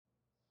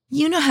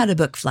You know how to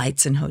book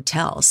flights and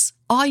hotels.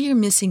 All you're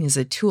missing is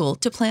a tool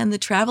to plan the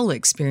travel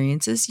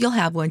experiences you'll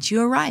have once you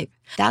arrive.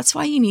 That's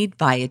why you need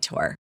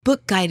Viator.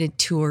 Book guided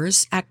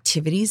tours,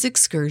 activities,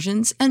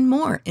 excursions, and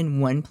more in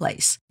one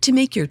place to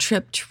make your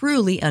trip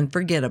truly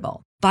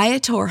unforgettable.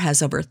 Viator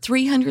has over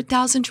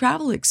 300,000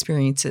 travel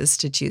experiences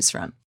to choose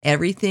from.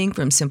 Everything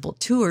from simple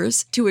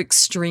tours to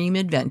extreme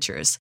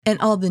adventures and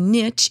all the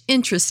niche,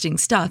 interesting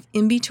stuff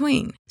in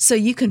between. So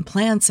you can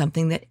plan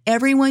something that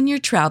everyone you're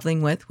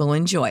traveling with will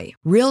enjoy.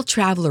 Real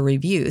traveler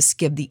reviews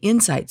give the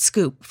inside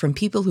scoop from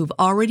people who've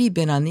already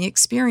been on the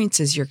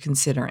experiences you're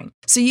considering.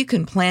 So you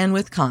can plan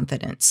with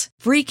confidence.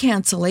 Free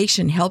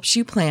cancellation helps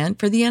you plan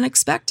for the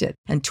unexpected.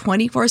 And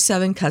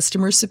 24/7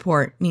 customer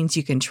support means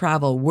you can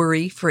travel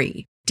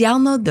worry-free.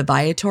 Download the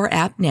Viator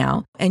app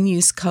now and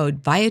use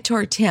code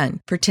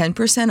Viator10 for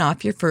 10%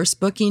 off your first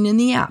booking in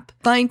the app.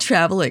 Find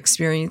travel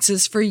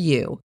experiences for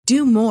you.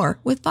 Do more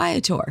with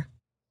Viator.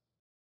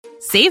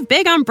 Save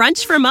big on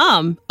brunch for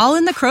mom, all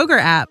in the Kroger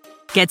app.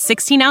 Get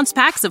 16-ounce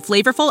packs of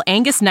flavorful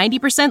Angus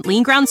 90%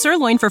 lean ground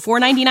sirloin for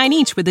 $4.99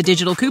 each with a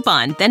digital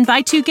coupon. Then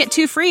buy 2, get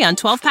 2 free on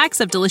 12 packs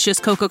of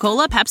delicious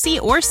Coca-Cola,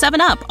 Pepsi, or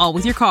 7-Up, all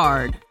with your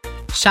card.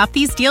 Shop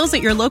these deals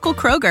at your local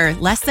Kroger,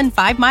 less than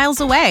 5 miles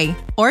away.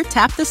 Or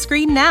tap the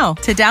screen now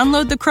to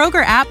download the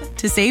Kroger app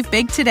to save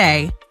big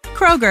today.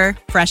 Kroger,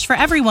 fresh for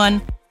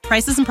everyone.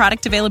 Prices and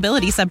product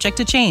availability subject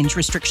to change.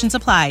 Restrictions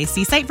apply.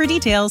 See site for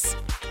details.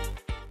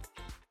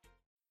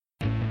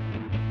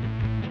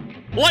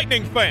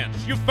 Lightning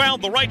fans, you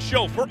found the right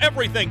show for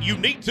everything you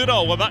need to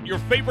know about your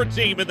favorite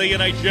team in the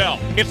NHL.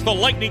 It's the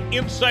Lightning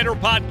Insider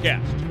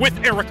Podcast with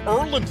Eric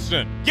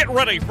Erlinson. Get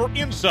ready for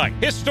insight,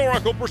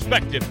 historical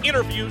perspective,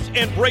 interviews,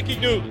 and breaking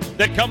news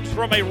that comes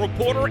from a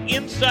reporter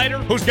insider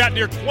who's got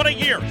near 20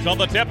 years on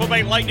the Tampa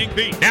Bay Lightning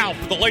beat. Now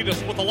for the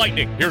latest with the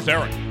Lightning, here's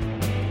Eric.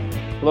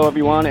 Hello,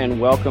 everyone,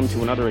 and welcome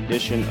to another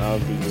edition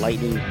of the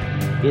Lightning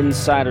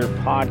Insider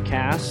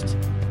Podcast.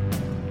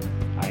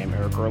 I am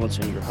Eric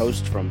Erlinson, your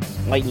host from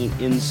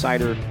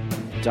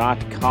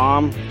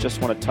lightninginsider.com.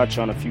 Just want to touch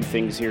on a few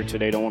things here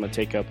today. Don't want to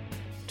take up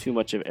too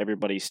much of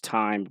everybody's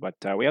time, but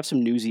we have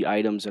some newsy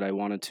items that I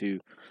wanted to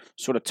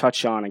sort of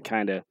touch on and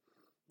kind of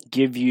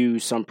give you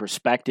some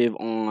perspective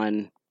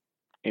on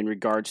in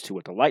regards to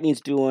what the Lightning's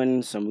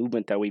doing, some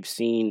movement that we've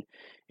seen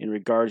in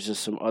regards to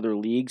some other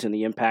leagues and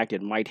the impact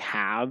it might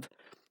have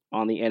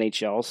on the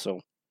NHL.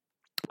 So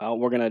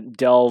we're going to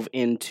delve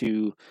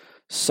into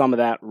some of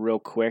that real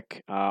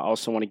quick.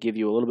 Also want to give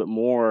you a little bit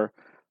more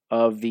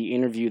of the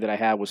interview that I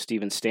had with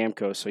Steven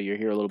Stamkos, so you'll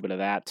hear a little bit of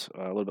that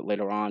a little bit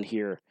later on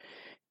here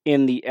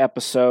in the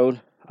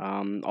episode.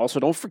 Also,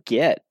 don't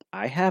forget,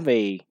 I have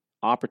a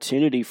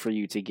opportunity for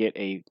you to get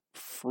a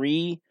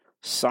free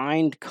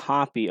signed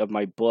copy of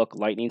my book,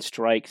 Lightning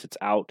Strikes. It's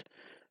out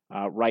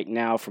right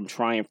now from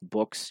Triumph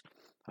Books,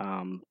 but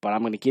I'm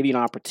going to give you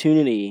an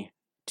opportunity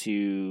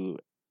to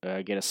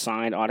get a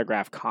signed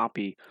autographed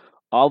copy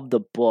of the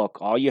book.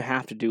 All you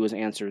have to do is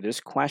answer this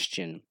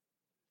question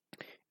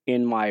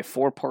in my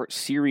 4-part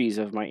series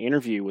of my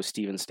interview with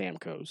Steven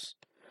Stamkos.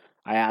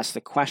 I asked the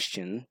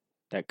question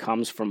that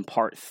comes from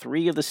part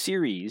 3 of the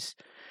series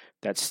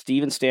that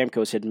Steven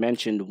Stamkos had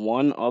mentioned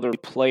one other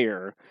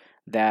player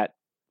that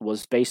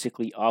was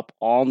basically up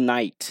all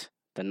night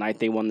the night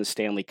they won the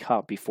Stanley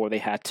Cup before they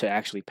had to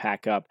actually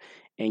pack up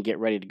and get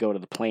ready to go to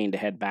the plane to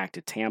head back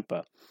to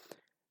Tampa.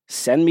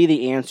 Send me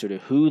the answer to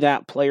who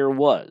that player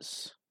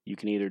was. You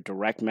can either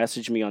direct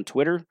message me on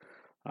Twitter.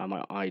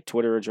 My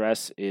Twitter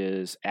address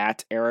is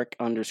at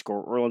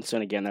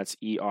Eric_Erlinson. Again, that's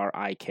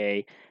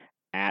ERIK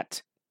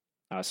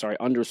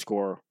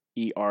underscore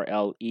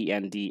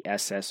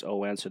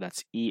ERLENDSSON. So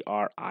that's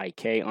ERIK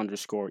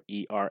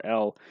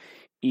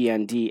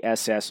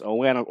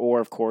 _ERLENDSSON. Or,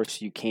 of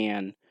course, you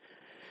can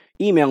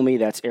email me.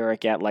 That's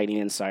Eric at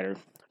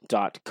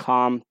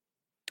lightninginsider.com.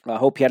 I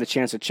hope you had a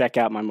chance to check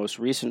out my most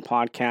recent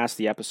podcast.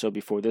 The episode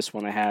before this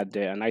one, I had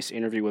a nice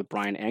interview with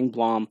Brian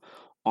Engblom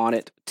on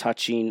it,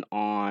 touching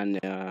on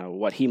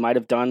what he might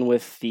have done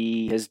with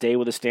his day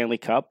with the Stanley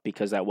Cup,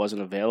 because that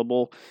wasn't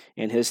available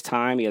in his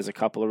time. He has a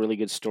couple of really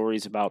good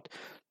stories about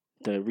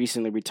the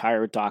recently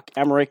retired Doc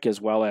Emmerich, as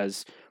well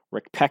as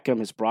Rick Peckham,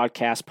 his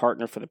broadcast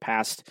partner for the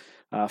past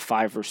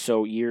 5 or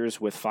so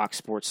years with Fox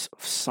Sports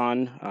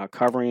Sun,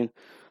 covering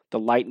the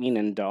Lightning,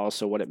 and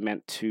also what it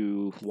meant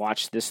to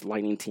watch this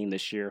Lightning team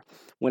this year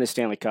win a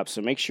Stanley Cup.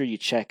 So make sure you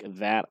check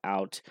that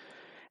out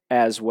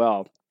as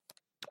well.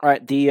 All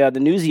right, the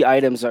newsy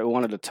items I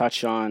wanted to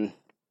touch on,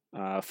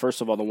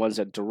 first of all, the ones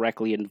that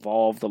directly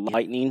involve the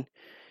Lightning.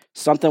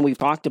 Something we've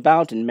talked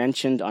about and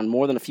mentioned on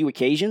more than a few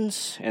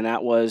occasions, and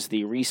that was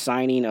the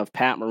re-signing of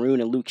Pat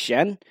Maroon and Luke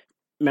Schenn.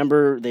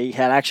 Remember, they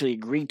had actually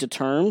agreed to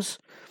terms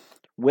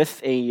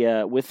with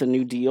a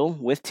new deal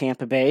with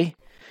Tampa Bay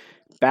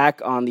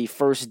back on the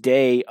first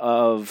day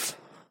of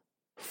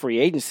free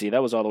agency.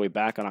 That was all the way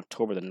back on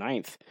October the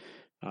 9th,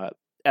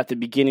 at the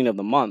beginning of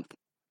the month.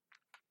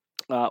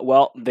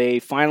 Well, they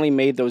finally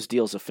made those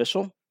deals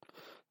official.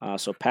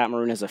 So Pat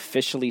Maroon has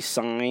officially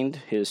signed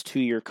his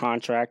 2-year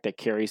contract that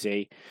carries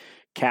a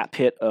cap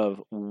hit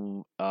of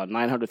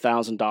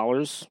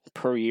 $900,000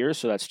 per year.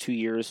 So that's 2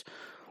 years,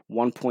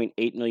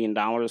 $1.8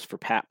 million for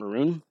Pat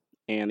Maroon.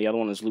 And the other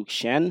one is Luke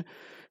Schenn.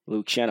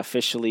 Luke Schenn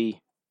officially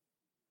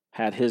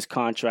had his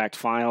contract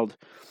filed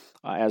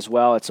as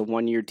well. It's a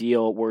 1-year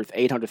deal worth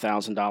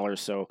 $800,000.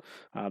 So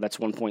that's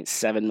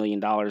 $1.7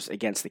 million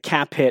against the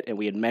cap hit. And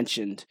we had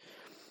mentioned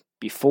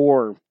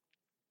before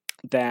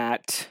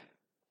that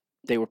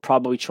they were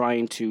probably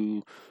trying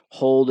to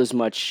hold as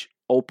much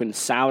open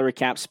salary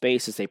cap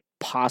space as they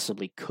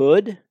possibly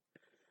could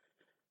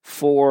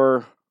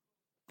for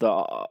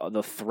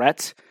the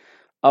threat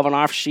of an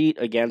off sheet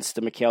against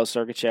the Mikhail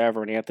Sergachev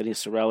or an Anthony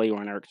Cirelli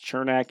or an Erik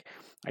Cernak.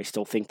 I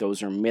still think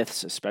those are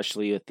myths,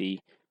 especially with the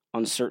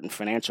uncertain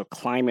financial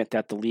climate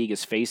that the league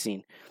is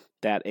facing,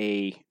 that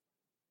a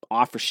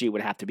offer sheet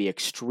would have to be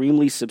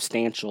extremely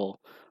substantial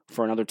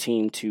for another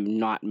team to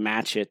not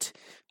match it.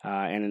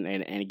 And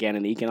again,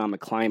 in the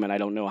economic climate, I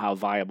don't know how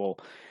viable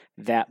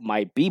that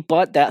might be,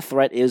 but that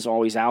threat is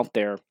always out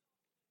there.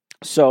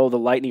 So the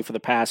Lightning for the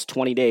past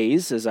 20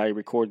 days, as I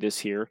record this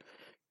here,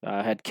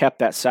 had kept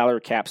that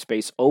salary cap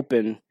space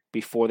open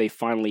before they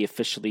finally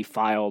officially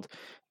filed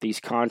these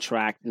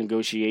contract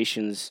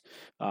negotiations,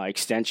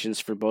 extensions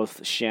for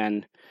both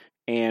Schenn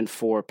and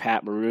for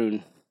Pat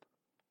Maroon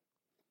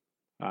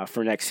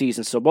for next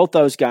season. So both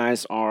those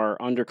guys are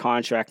under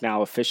contract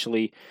now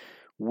officially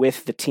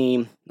with the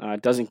team.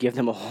 It doesn't give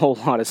them a whole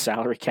lot of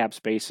salary cap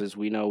space, as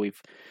we know.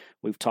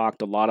 We've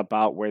talked a lot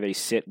about where they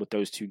sit with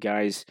those two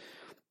guys.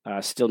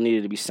 Still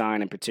needed to be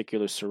signed, in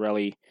particular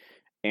Cirelli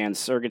and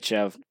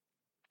Sergachev.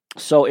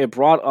 So it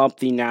brought up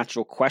the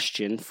natural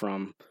question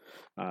from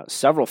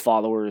several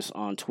followers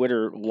on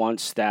Twitter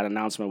once that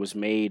announcement was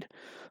made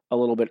a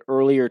little bit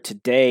earlier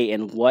today,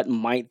 and what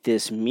might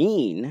this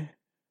mean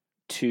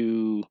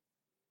to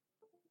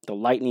the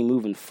Lightning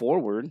moving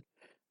forward?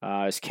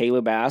 As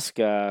Caleb asked,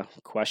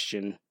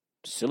 question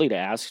silly to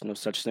ask, no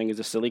such thing as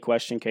a silly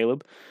question,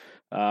 Caleb.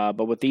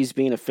 But with these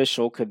being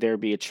official, could there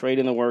be a trade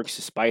in the works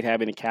despite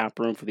having a cap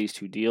room for these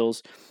two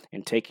deals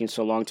and taking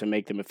so long to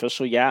make them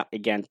official? Yeah,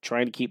 again,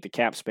 trying to keep the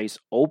cap space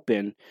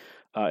open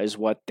is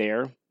what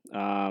they're.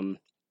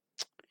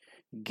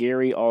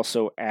 Gary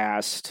also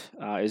asked,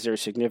 is there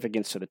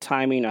significance to the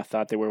timing? I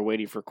thought they were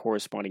waiting for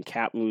corresponding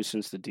cap moves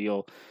since those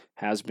deals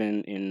have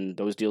been in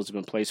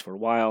place for a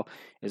while.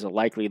 Is it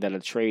likely that a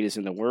trade is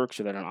in the works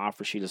or that an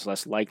offer sheet is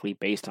less likely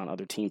based on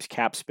other teams'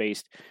 cap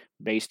space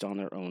based on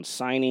their own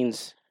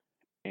signings?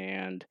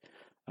 And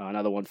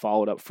another one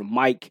followed up from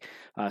Mike.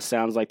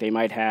 Sounds like they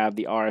might have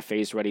the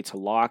RFAs ready to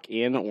lock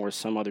in or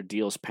some other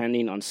deals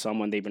pending on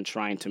someone they've been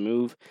trying to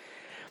move.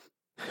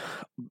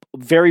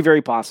 Very,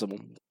 very possible.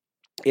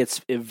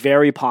 It's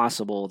very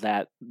possible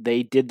that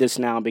they did this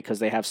now because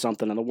they have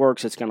something in the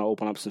works. It's going to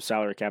open up some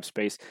salary cap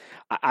space.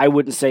 I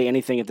wouldn't say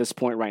anything at this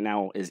point right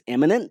now is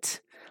imminent.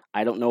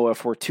 I don't know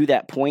if we're to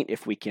that point,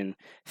 if we can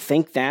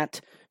think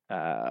that.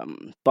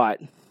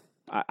 But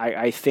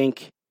I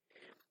think,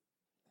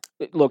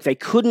 look, they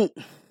couldn't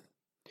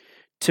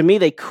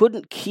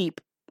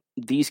keep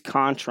these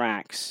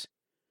contracts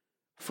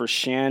for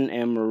Schenn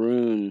and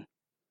Maroon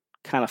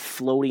kind of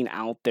floating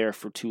out there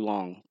for too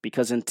long,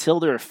 because until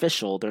they're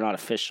official, they're not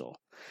official.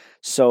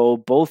 So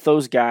both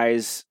those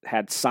guys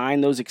had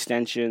signed those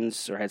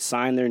extensions or had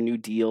signed their new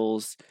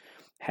deals,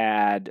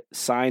 had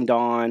signed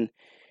on.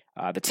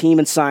 The team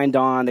had signed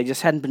on. They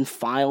just hadn't been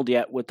filed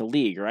yet with the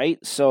league, right?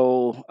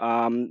 So,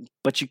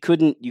 but you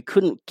couldn't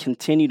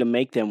continue to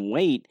make them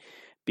wait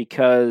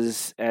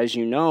because, as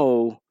you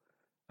know,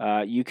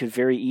 you could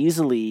very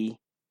easily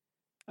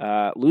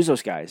lose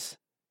those guys.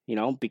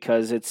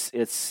 Because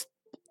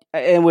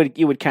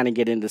you would kind of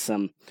get into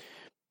some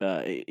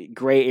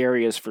gray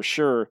areas for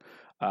sure,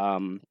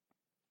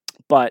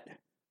 but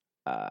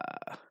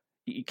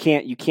you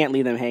can't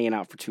leave them hanging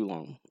out for too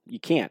long. You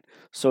can't.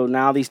 So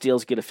now these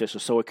deals get official.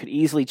 So it could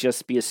easily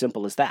just be as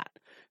simple as that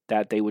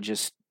they would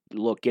just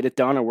get it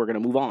done, or we're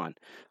going to move on.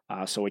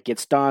 So it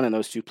gets done, and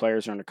those two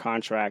players are under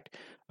contract.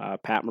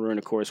 Pat Maroon,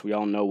 of course, we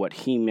all know what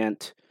he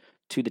meant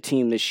to the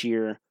team this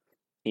year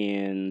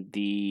in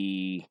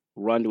the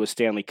run to a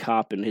Stanley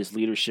Cup and his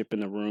leadership in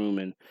the room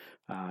and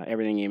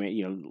everything.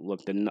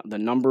 Look, the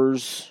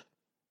numbers,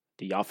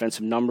 the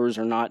offensive numbers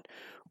are not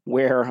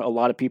where a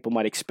lot of people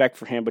might expect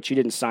for him, but you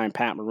didn't sign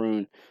Pat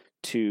Maroon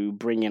to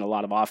bring in a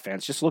lot of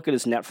offense. Just look at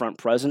his net front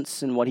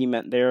presence and what he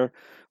meant there.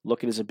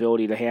 Look at his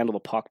ability to handle the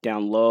puck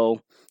down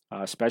low,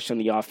 especially in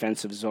the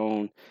offensive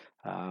zone.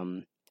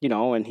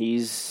 And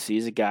he's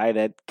a guy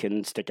that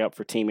can stick up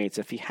for teammates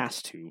if he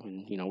has to.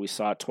 And, we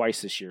saw it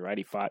twice this year, right?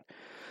 He fought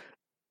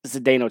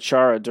Zdeno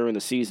Chara during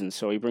the season,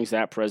 so he brings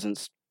that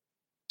presence.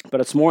 But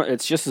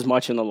it's just as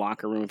much in the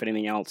locker room, if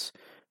anything else,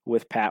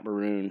 with Pat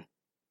Maroon,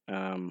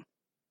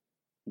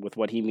 with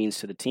what he means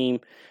to the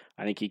team.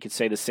 I think you could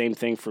say the same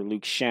thing for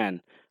Luke Schenn.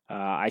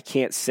 I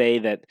can't say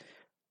that,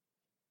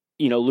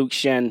 Luke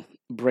Schenn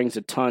brings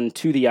a ton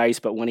to the ice,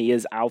 but when he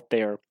is out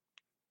there,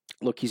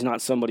 look, he's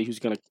not somebody who's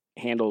going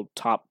to handle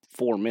top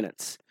 4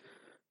 minutes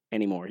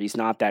anymore. He's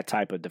not that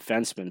type of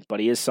defenseman, but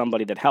he is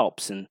somebody that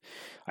helps. And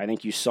I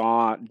think you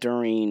saw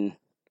during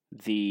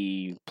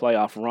the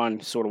playoff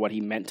run, sort of what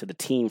he meant to the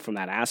team from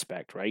that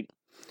aspect, right?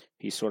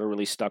 He sort of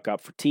really stuck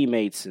up for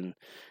teammates, and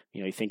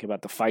you think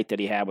about the fight that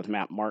he had with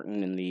Matt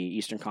Martin in the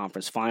Eastern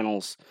Conference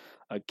Finals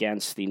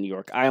against the New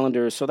York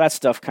Islanders. So that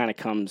stuff kind of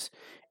comes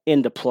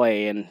into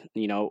play, and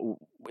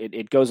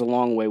it goes a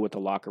long way with the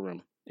locker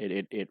room.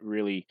 It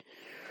really,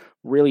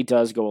 really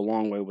does go a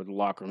long way with the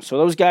locker room. So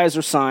those guys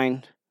are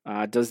signed.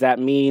 Does that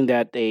mean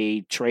that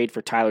a trade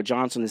for Tyler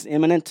Johnson is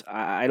imminent?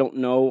 I don't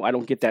know. I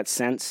don't get that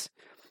sense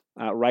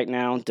right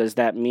now. Does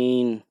that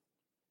mean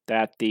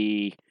that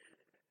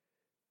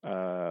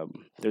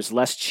there's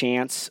less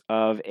chance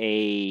of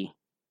a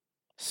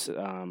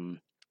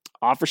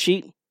offer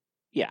sheet?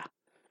 Yeah,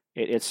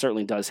 it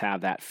certainly does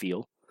have that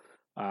feel.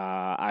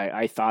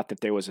 I thought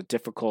that there was a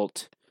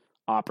difficult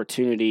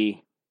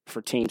opportunity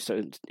for teams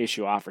to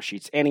issue offer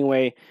sheets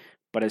anyway,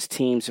 but as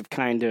teams have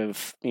kind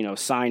of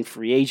signed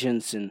free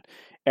agents and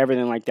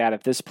everything like that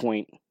at this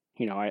point,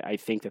 I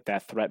think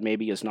that threat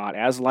maybe is not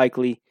as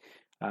likely.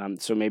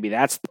 So maybe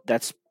that's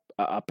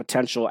a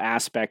potential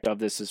aspect of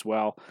this as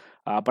well.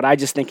 But I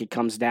just think it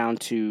comes down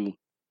to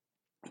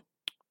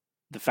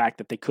the fact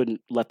that they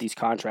couldn't let these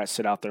contracts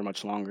sit out there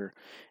much longer.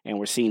 And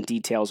we're seeing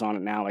details on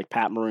it now, like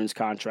Pat Maroon's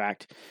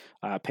contract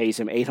pays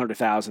him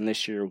 $800,000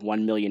 this year,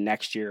 $1 million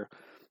next year.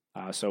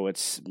 So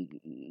it's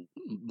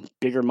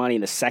bigger money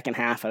in the second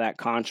half of that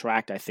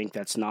contract. I think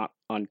that's not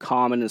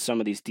uncommon in some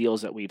of these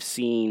deals that we've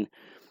seen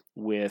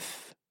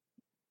with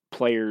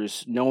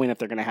players knowing that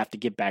they're going to have to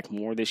give back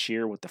more this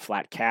year with the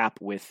flat cap,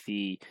 with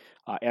the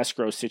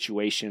escrow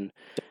situation,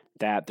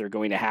 that they're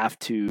going to have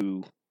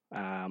to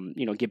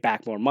get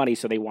back more money.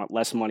 So they want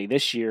less money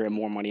this year and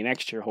more money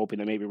next year, hoping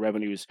that maybe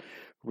revenues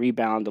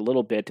rebound a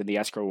little bit and the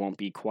escrow won't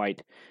be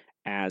quite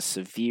as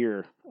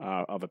severe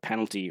of a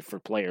penalty for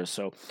players.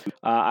 So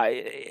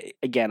I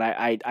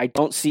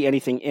don't see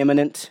anything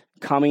imminent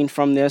coming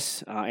from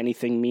this,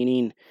 anything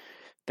meaning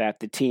that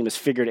the team has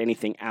figured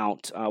anything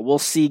out. We'll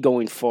see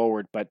going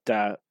forward, but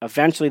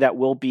eventually that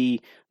will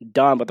be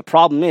done. But the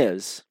problem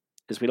is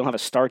we don't have a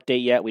start date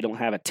yet. We don't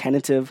have a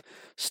tentative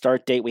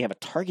start date. We have a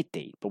target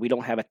date, but we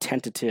don't have a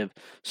tentative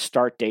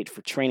start date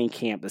for training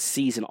camp, the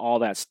season, all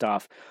that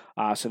stuff.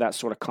 So that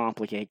sort of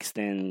complicates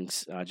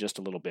things just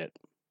a little bit.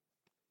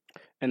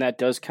 And that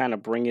does kind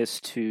of bring us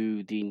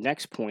to the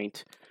next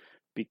point,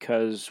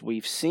 because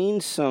we've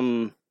seen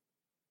some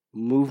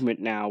movement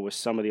now with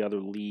some of the other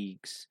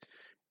leagues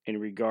in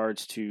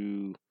regards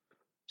to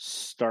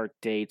start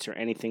dates or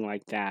anything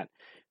like that.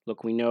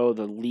 Look, we know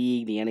the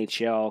league, the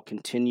NHL,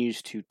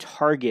 continues to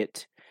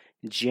target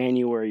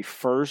January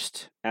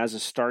 1st as a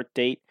start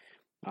date.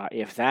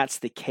 If that's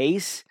the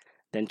case,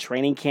 then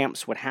training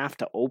camps would have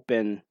to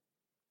open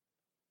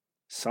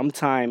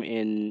sometime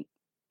in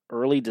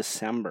early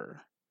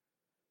December.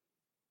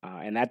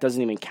 And that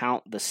doesn't even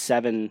count the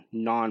 7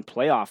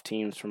 non-playoff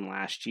teams from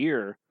last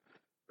year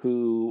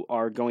who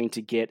are going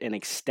to get an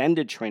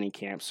extended training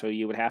camp. So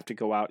you would have to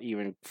go out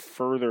even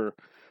further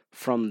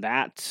from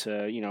that.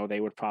 They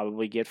would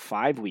probably get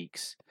 5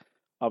 weeks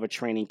of a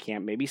training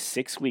camp, maybe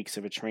 6 weeks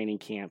of a training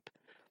camp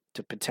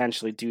to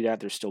potentially do that.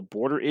 There's still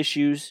border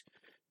issues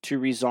to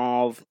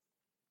resolve.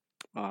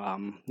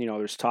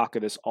 There's talk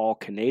of this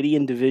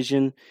all-Canadian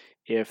division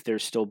if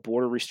there's still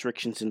border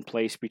restrictions in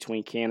place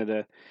between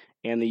Canada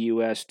and the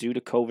U.S. due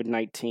to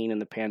COVID-19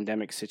 and the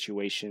pandemic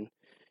situation.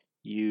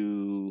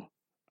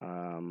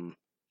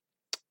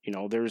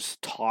 There's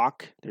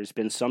talk. There's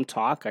been some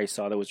talk. I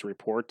saw there was a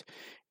report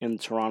in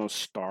the Toronto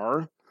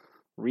Star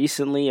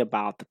recently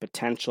about the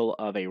potential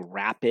of a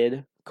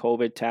rapid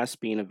COVID test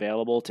being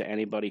available to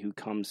anybody who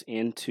comes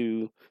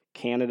into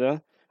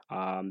Canada.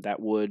 That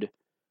would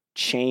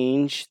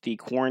change the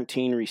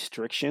quarantine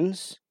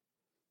restrictions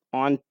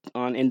on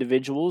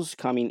individuals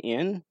coming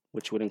in,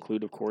 which would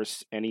include, of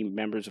course, any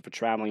members of a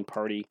traveling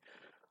party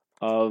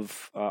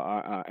of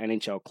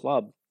NHL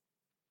club.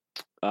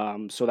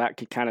 So that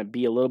could kind of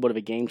be a little bit of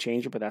a game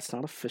changer, but that's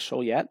not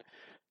official yet.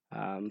 There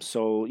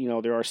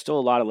are still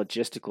a lot of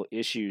logistical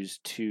issues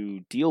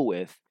to deal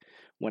with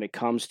when it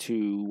comes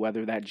to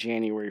whether that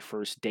January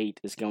 1st date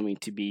is going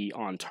to be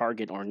on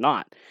target or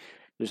not.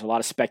 There's a lot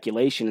of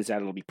speculation is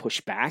that it'll be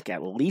pushed back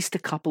at least a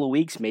couple of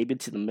weeks, maybe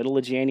to the middle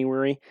of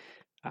January.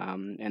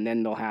 And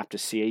then they'll have to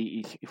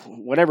see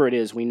whatever it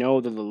is. We know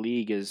that the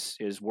league is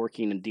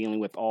working and dealing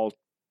with all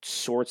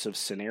sorts of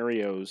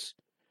scenarios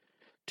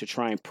to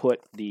try and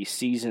put the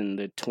season,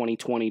 the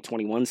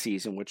 2020-21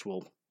 season, which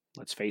will,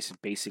 let's face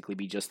it, basically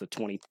be just the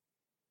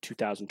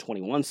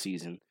 2021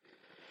 season,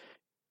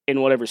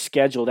 in whatever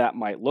schedule that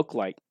might look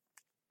like.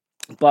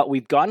 But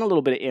we've gotten a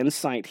little bit of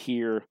insight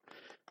here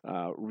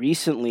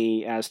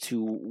recently as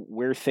to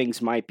where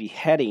things might be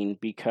heading,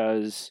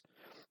 because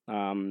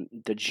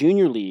the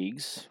junior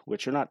leagues,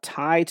 which are not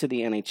tied to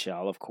the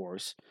NHL, of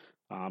course,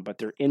 but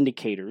they're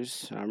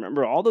indicators.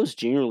 Remember, all those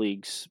junior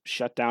leagues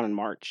shut down in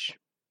March.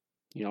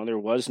 There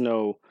was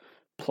no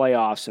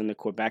playoffs in the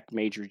Quebec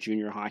Major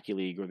Junior Hockey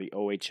League or the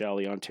OHL,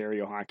 the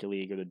Ontario Hockey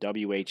League, or the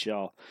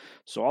WHL.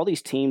 So all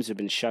these teams have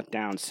been shut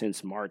down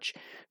since March.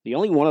 The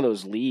only one of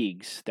those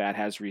leagues that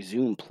has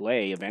resumed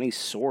play of any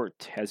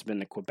sort has been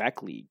the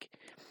Quebec League.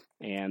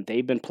 And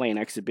they've been playing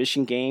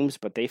exhibition games,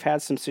 but they've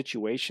had some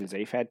situations.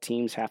 They've had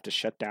teams have to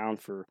shut down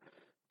for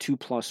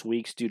 2+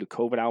 weeks due to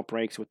COVID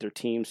outbreaks with their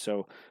teams.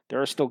 So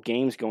there are still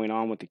games going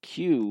on with the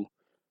Q,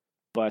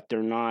 but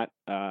they're not,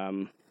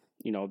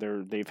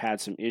 they've had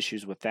some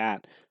issues with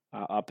that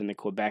up in the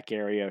Quebec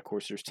area. Of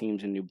course, there's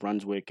teams in New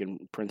Brunswick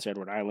and Prince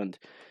Edward Island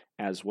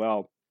as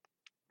well.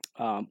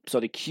 So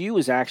the Q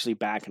is actually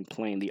back and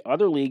playing. The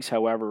other leagues,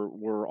 however,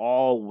 were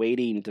all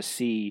waiting to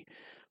see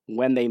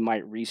when they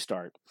might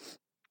restart.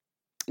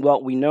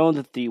 Well, we know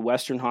that the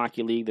Western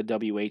Hockey League, the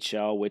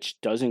WHL, which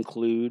does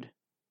include,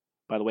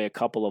 by the way, a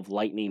couple of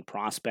Lightning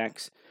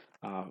prospects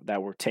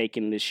that were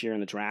taken this year in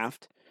the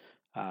draft,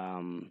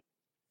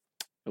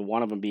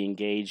 one of them being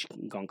Gage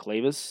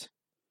Goncalves.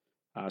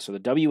 So the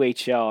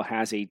WHL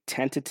has a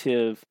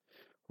tentative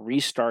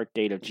restart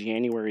date of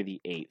January the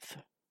 8th.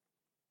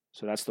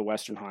 So that's the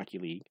Western Hockey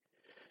League.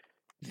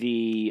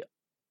 The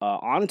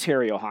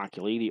Ontario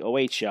Hockey League, the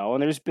OHL,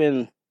 and there's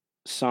been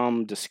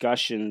some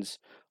discussions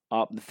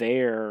up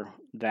there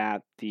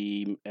that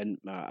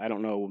I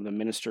don't know the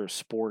Minister of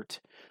Sport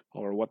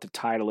or what the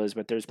title is,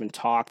 but there's been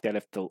talk that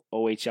if the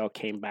OHL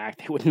came back,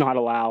 they would not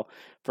allow,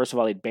 first of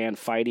all, they'd ban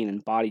fighting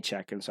and body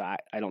checking, so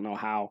I don't know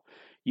how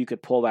you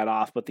could pull that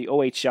off, but the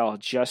OHL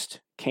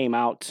just came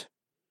out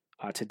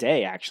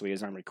today, actually,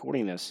 as I'm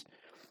recording this,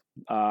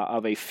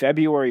 of a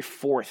February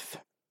 4th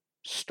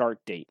start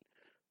date.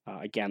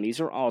 Again, these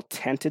are all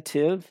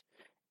tentative,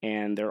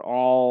 and they're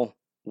all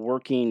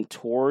working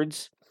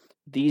towards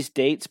these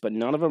dates, but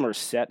none of them are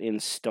set in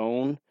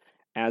stone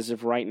as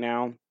of right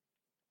now.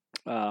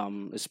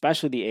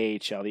 Especially the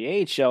AHL.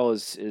 The AHL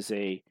is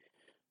a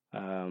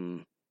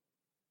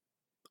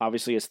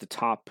obviously it's the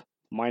top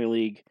minor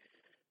league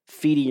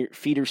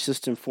feeder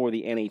system for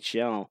the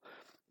NHL.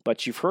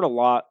 But you've heard a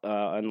lot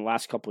in the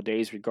last couple of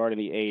days regarding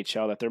the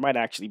AHL that there might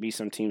actually be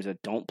some teams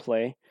that don't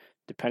play,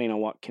 depending on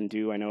what can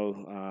do. I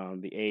know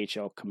the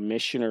AHL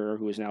commissioner,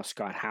 who is now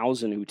Scott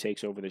Housen, who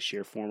takes over this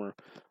year, former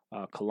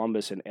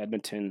Columbus and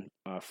Edmonton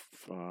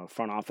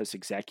front office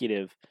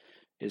executive,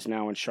 is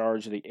now in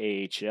charge of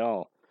the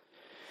AHL.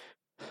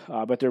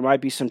 But there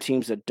might be some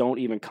teams that don't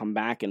even come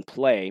back and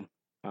play.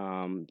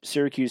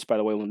 Syracuse, by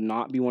the way, will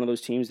not be one of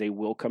those teams. They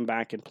will come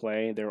back and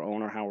play. Their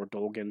owner, Howard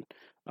Dolgan,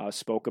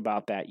 spoke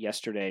about that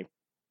yesterday,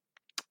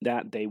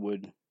 that they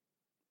would,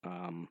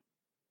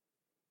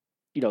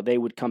 they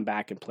would come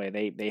back and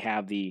play. They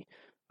have the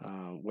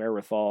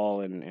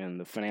wherewithal and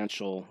the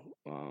financial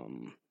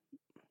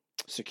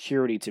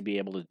security to be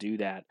able to do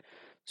that.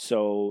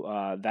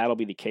 So that'll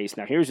be the case.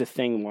 Now, here's the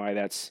thing why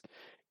that's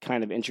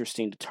kind of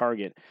interesting to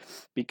target,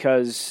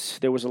 because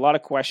there was a lot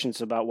of questions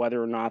about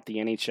whether or not the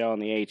NHL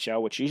and the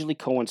AHL, which usually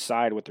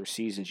coincide with their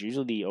seasons,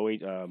 usually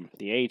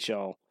the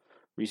AHL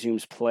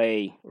resumes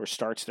play or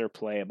starts their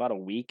play about a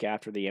week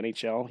after the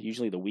NHL.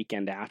 Usually the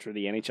weekend after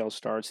the NHL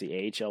starts,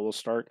 the AHL will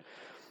start.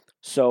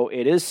 So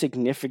it is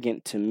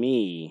significant to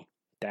me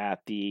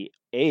that the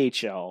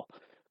AHL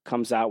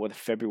comes out with a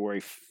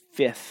February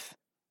 5th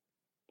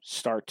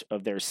start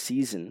of their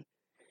season.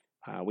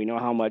 We know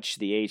how much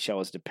the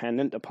AHL is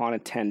dependent upon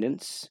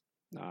attendance.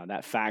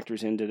 That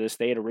factors into this.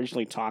 They had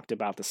originally talked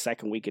about the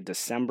second week of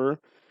December.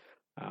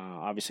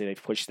 Obviously,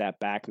 they've pushed that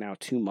back now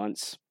 2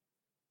 months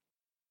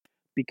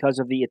because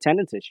of the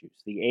attendance issues.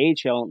 The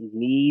AHL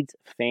needs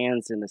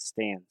fans in the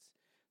stands.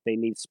 They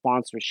need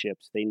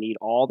sponsorships. They need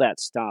all that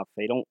stuff.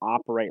 They don't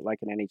operate like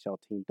an NHL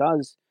team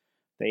does.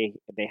 They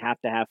have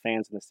to have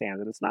fans in the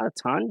stands. And it's not a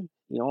ton.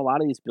 A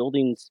lot of these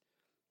buildings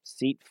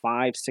seat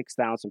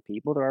 5,000-6,000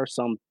 people. There are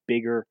some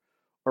bigger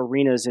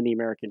arenas in the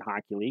American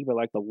Hockey League, but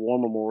like the War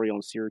Memorial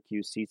in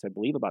Syracuse seats, I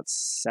believe, about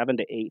 7,000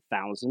 to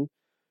 8,000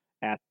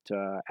 at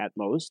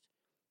most.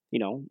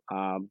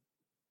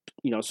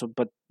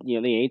 But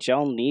the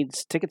AHL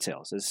needs ticket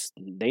sales.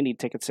 They need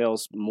ticket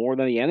sales more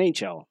than the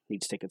NHL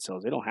needs ticket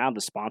sales. They don't have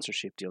the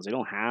sponsorship deals. They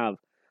don't have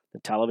the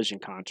television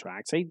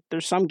contracts.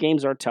 There's some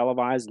games are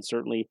televised, and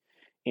certainly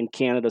in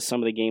Canada,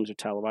 some of the games are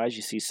televised.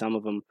 You see some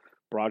of them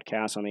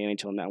broadcast on the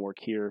NHL Network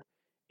here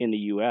in the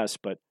U.S.,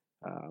 but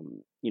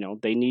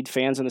they need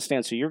fans in the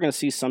stands. So you're going to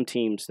see some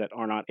teams that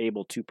are not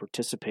able to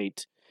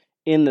participate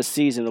in the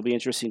season. It'll be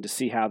interesting to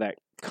see how that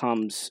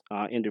comes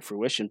into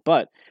fruition.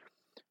 But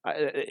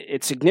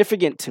it's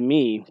significant to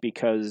me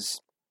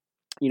because,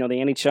 the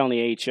NHL and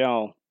the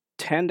AHL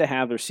tend to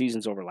have their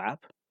seasons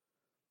overlap.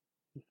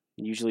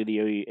 Usually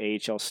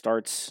the AHL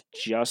starts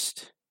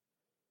just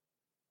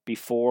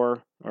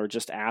before or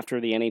just after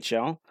the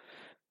NHL.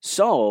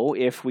 So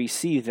if we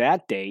see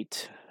that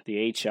date,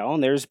 the AHL,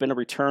 and there's been a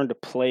return to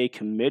play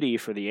committee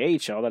for the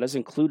AHL that has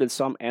included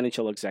some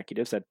NHL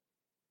executives, that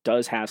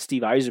does have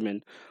Steve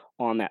Yzerman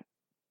on that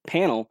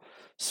panel.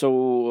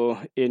 So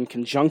in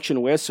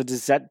conjunction with, so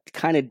does that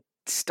kind of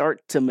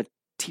start to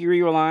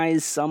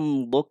materialize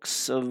some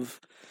looks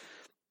of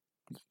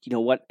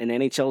what an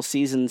NHL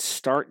season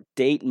start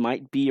date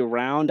might be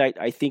around.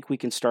 I think we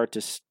can start to,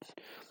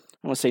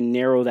 I want to say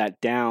narrow that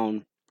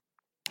down,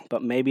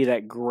 but maybe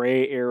that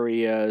gray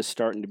area is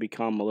starting to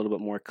become a little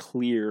bit more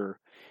clear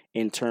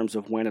in terms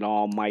of when it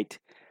all might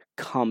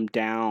come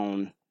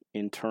down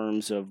in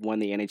terms of when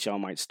the NHL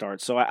might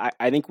start. So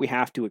I think we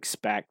have to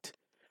expect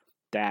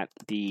that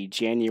the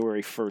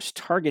January 1st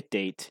target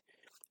date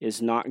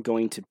is not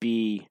going to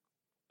be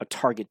a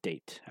target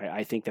date.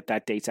 I think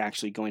that date's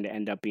actually going to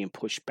end up being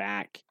pushed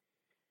back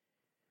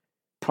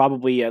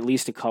probably at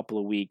least a couple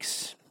of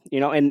weeks.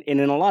 And in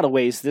a lot of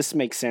ways, this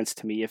makes sense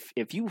to me.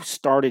 If you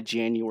started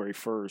January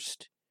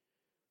 1st,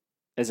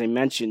 as I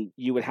mentioned,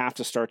 you would have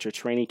to start your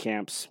training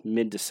camps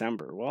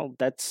mid-December. Well,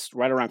 that's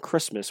right around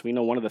Christmas. We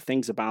know one of the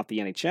things about the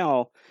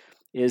NHL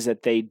is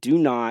that they do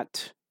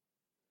not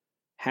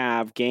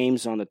have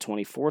games on the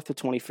 24th, the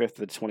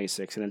 25th, or the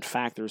 26th. And in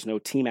fact, there's no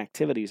team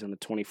activities on the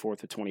 24th,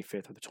 the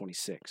 25th, or the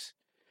 26th.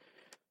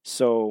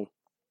 So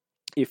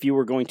if you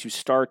were going to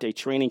start a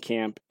training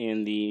camp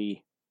in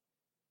the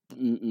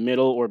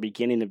middle or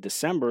beginning of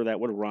December, that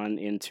would run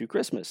into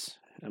Christmas.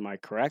 Am I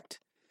correct?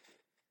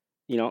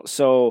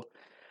 So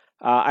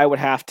I would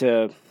have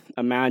to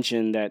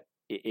imagine that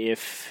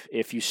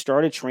if you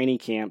started training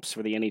camps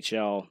for the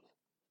NHL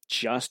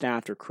just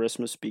after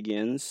Christmas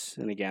begins,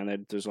 and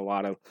again, there's a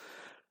lot of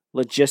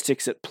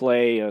logistics at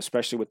play,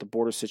 especially with the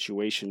border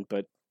situation,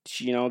 but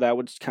that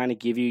would kind of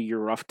give you your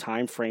rough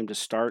time frame to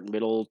start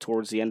middle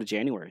towards the end of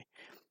January.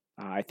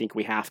 I think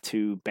we have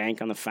to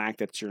bank on the fact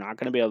that you're not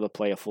going to be able to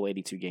play a full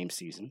 82 game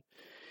season,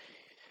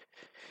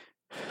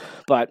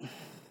 but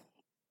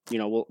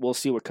we'll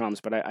see what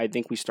comes. But I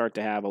think we start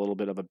to have a little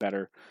bit of a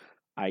better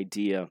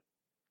idea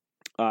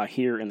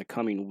here in the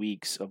coming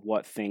weeks of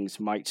what things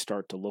might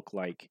start to look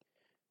like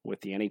with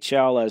the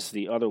NHL, as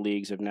the other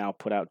leagues have now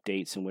put out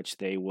dates in which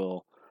they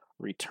will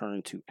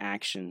return to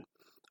action.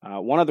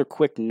 One other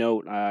quick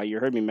note, you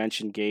heard me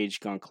mention Gage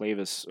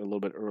Goncalves a little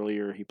bit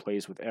earlier. He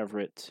plays with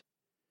Everett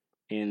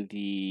in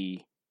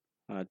the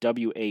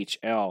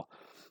WHL.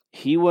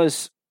 He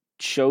was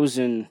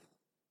chosen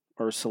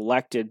or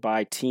selected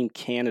by Team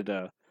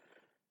Canada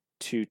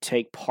to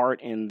take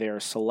part in their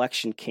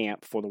selection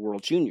camp for the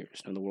World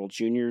Juniors. And the World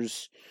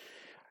Juniors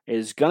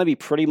is going to be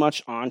pretty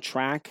much on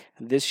track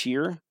this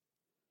year.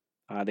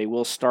 They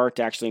will start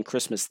actually on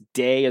Christmas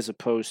Day as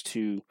opposed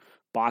to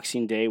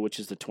Boxing Day, which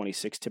is the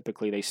 26th.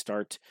 Typically, they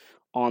start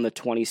on the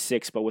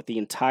 26th, but with the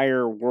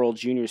entire World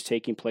Juniors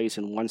taking place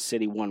in one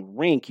city, one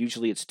rink,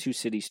 usually it's two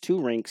cities,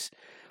 two rinks,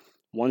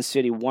 one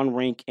city, one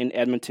rink in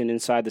Edmonton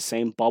inside the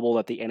same bubble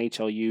that the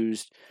NHL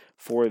used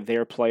for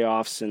their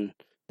playoffs and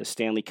the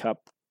Stanley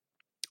Cup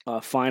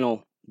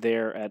final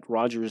there at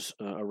Rogers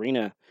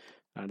Arena.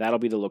 That'll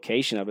be the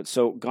location of it.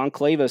 So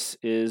Goncalves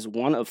is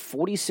one of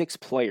 46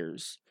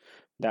 players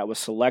that was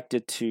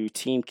selected to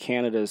Team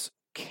Canada's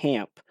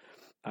camp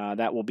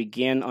that will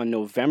begin on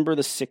November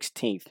the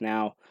 16th.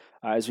 Now,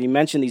 as we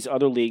mentioned, these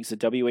other leagues, the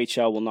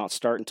WHL will not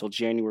start until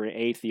January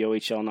 8th, the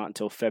OHL not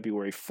until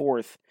February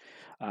 4th.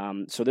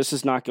 So this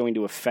is not going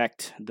to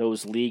affect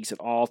those leagues at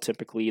all.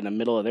 Typically, in the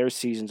middle of their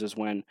seasons is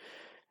when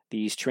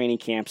these training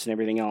camps and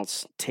everything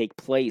else take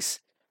place.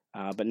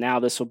 But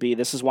now this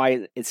is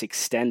why it's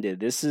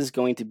extended. This is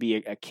going to be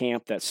a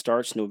camp that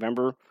starts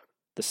November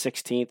the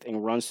 16th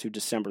and runs through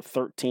December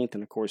 13th.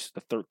 And of course, the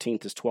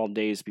 13th is 12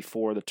 days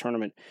before the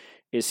tournament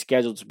is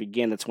scheduled to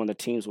begin. That's when the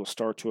teams will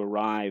start to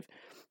arrive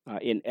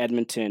in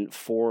Edmonton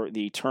for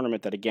the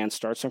tournament that, again,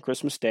 starts on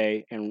Christmas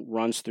Day and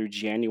runs through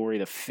January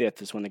the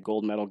 5th is when the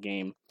gold medal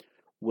game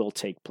will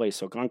take place.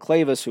 So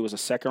Goncalves, who was a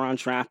second-round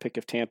draft pick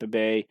of Tampa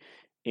Bay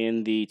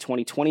in the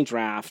 2020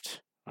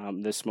 draft,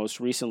 this most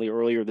recently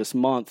earlier this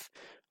month,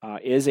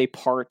 is a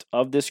part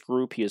of this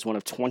group. He is one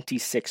of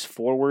 26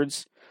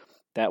 forwards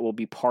that will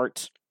be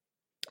part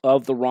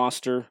of the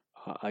roster.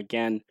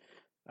 Again,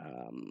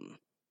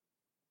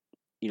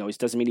 it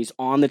doesn't mean he's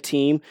on the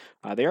team.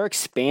 They are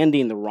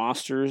expanding the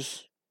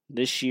rosters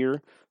this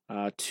year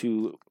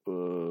to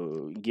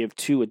give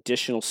two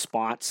additional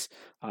spots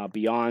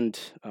beyond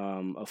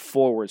a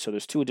forward. So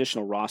there's two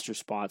additional roster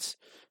spots.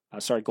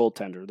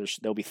 Goaltender.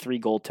 There'll be three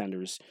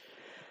goaltenders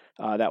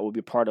that will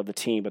be part of the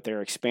team, but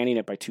they're expanding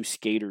it by two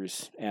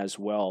skaters as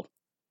well.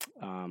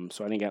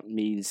 So I think that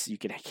means you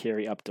could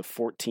carry up to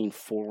 14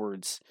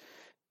 forwards,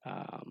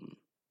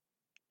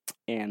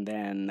 and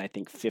then I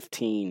think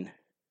 15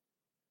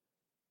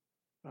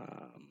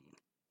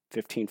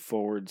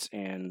 forwards,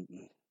 and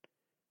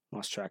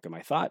lost track of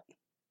my thought.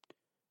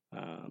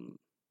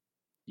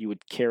 You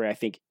would carry, I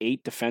think,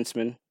 8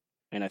 defensemen,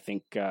 and I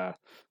think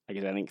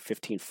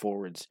 15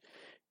 forwards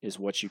is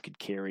what you could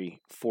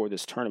carry for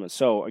this tournament.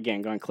 So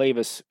again,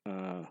 Goncalves,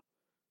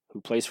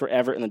 who plays for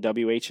Everett in the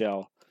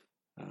WHL,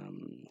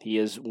 he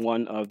is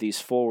one of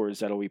these forwards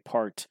that will be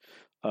part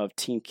of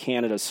Team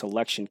Canada's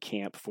selection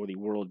camp for the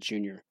World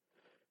Junior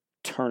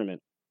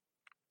Tournament.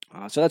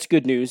 So that's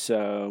good news.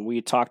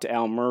 We talked to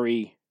Al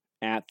Murray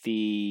at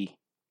the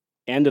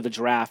end of the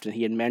draft, and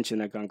he had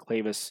mentioned that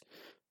Goncalves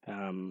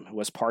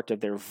was part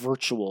of their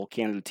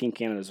Team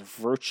Canada's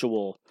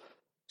virtual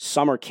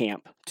summer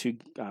camp to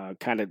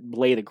kind of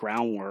lay the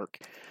groundwork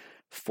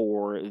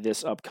for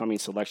this upcoming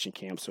selection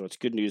camp. So it's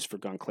good news for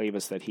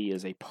Goncalves that he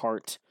is a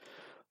part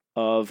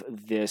of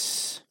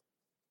this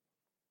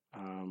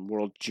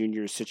World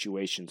Juniors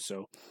situation.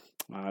 So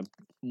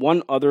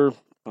one other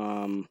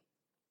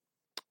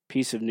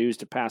piece of news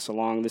to pass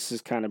along. This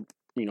is kind of,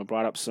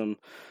 brought up some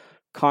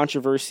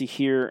controversy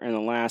here in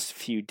the last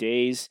few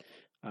days.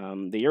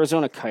 The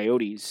Arizona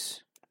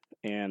Coyotes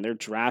and their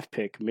draft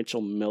pick,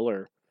 Mitchell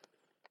Miller,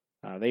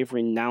 they've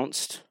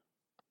renounced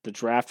the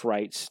draft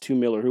rights to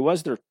Miller, who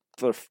was their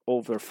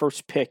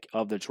first pick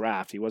of the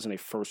draft. He wasn't a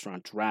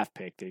first-round draft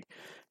pick. The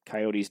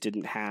Coyotes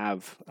didn't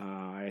have,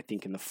 I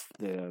think, in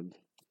the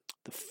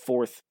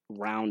fourth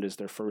round as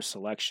their first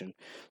selection.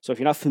 So if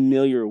you're not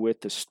familiar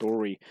with the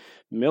story,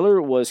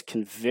 Miller was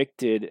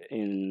convicted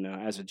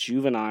as a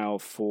juvenile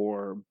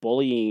for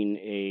bullying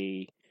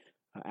a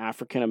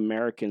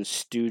African-American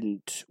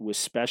student with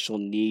special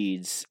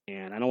needs.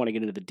 And I don't want to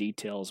get into the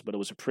details, but it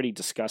was a pretty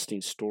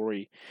disgusting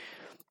story.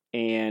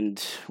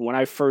 And when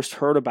I first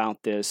heard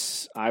about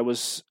this, I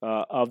was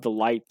of the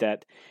light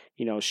that,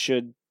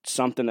 should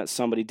something that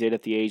somebody did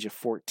at the age of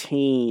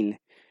 14,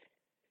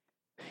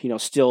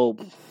 still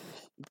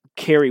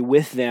carry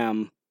with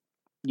them,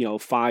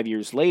 5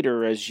 years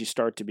later as you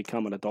start to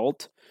become an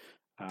adult.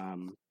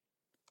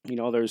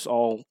 There's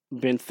all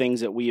been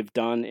things that we have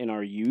done in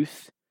our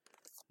youth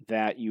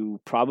that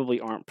you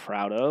probably aren't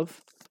proud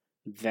of,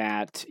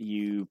 that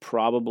you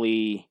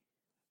probably,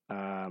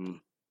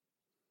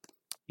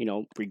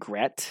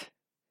 regret.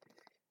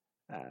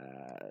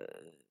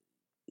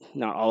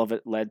 Not all of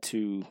it led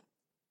to,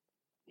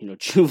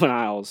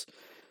 juveniles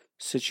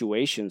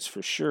situations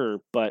for sure,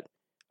 but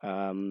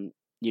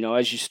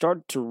as you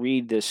start to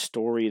read this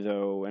story,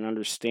 though, and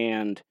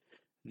understand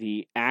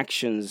the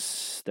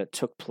actions that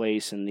took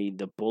place and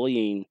the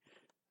bullying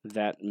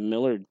that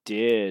Miller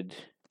did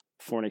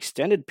for an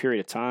extended period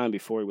of time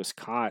before he was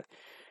caught,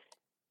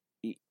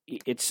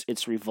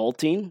 it's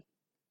revolting.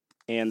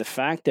 And the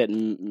fact that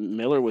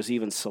Miller was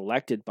even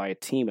selected by a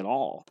team at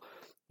all,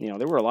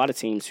 there were a lot of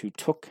teams who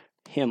took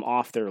him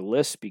off their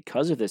list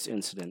because of this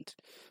incident.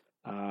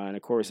 And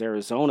of course,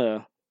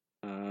 Arizona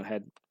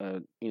had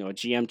a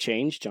GM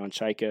change. John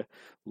Chayka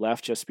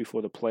left just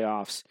before the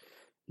playoffs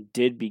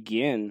did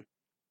begin.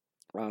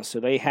 So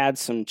they had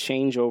some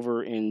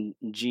changeover in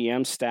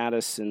GM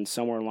status, and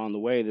somewhere along the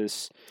way,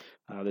 this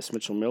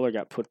Mitchell Miller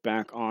got put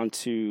back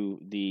onto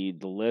the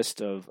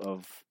list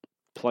of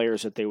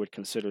players that they would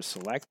consider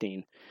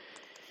selecting.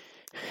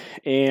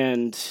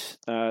 And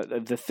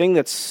the thing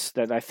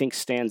that I think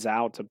stands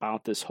out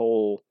about this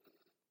whole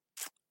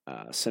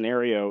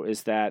scenario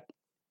is that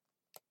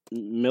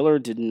Miller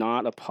did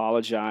not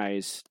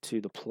apologize to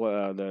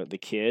the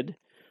kid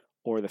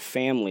or the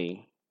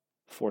family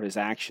for his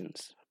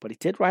actions, but he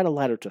did write a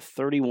letter to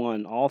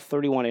all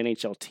 31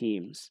 NHL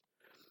teams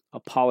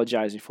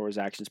apologizing for his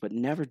actions, but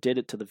never did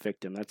it to the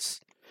victim.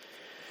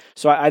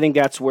 So I think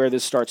that's where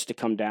this starts to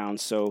come down.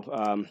 So,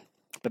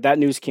 but that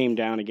news came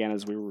down again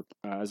as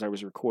I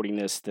was recording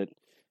this, that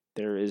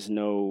there is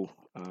no,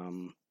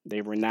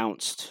 they've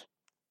renounced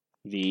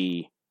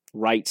the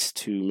rights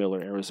to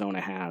Miller.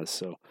 Arizona has.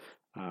 So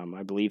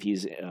I believe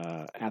he's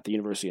at the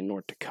University of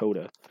North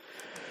Dakota,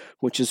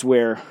 which is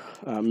where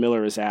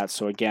Miller is at.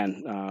 So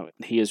again,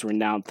 he has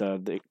renounced,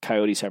 the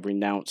Coyotes have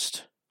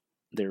renounced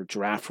their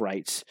draft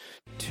rights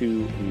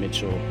to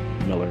Mitchell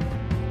Miller.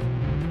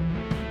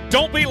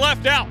 Don't be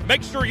left out.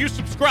 Make sure you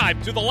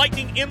subscribe to the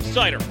Lightning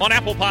Insider on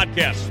Apple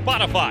Podcasts,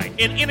 Spotify,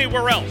 and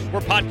anywhere else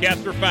where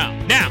podcasts are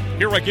found. Now,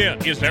 here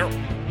again is Eric.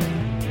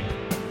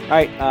 All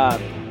right.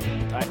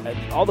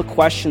 All the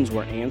questions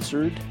were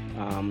answered.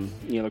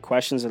 The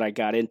questions that I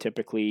got in,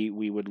 typically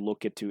we would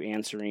look to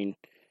answering,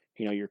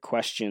 your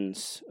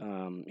questions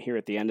here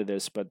at the end of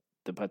this, but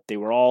they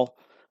were all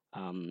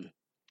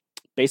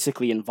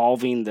basically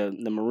involving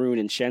the Maroon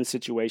and Shen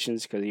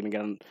situations, because I even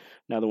got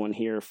another one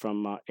here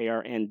from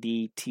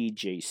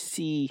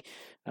ARNDTJC.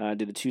 Did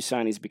the two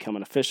signings become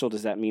an official?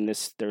 Does that mean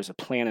there's a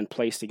plan in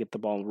place to get the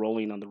ball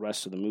rolling on the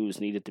rest of the moves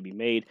needed to be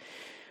made?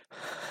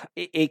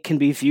 It can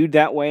be viewed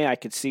that way. I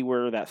could see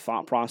where that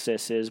thought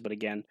process is, but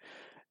again,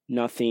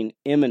 nothing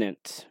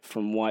imminent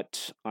from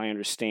what I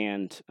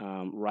understand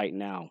right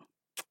now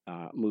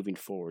moving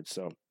forward.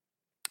 So, all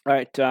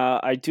right,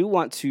 I do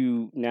want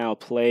to now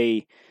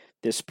play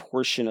this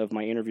portion of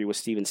my interview with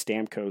Steven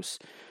Stamkos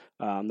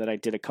that I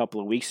did a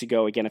couple of weeks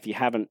ago. Again, if you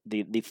haven't,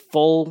 the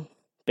full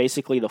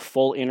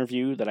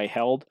interview that I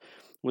held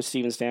with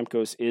Steven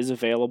Stamkos is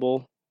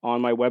available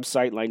on my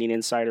website,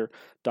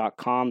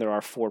 lightninginsider.com. There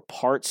are 4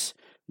 parts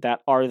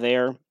that are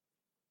there,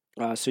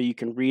 so you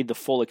can read the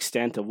full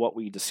extent of what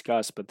we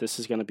discussed, but this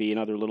is going to be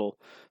another little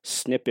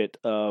snippet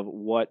of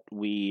what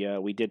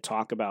we did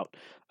talk about.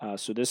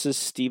 So this is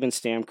Steven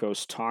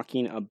Stamkos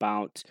talking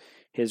about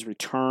his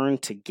return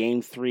to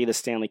Game 3 of the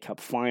Stanley Cup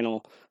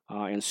Final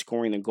and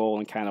scoring the goal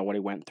and kind of what he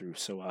went through.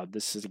 So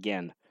this is,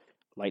 again,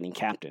 Lightning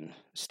captain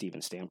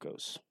Steven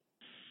Stamkos.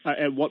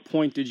 At what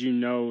point did you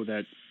know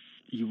that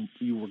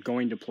you were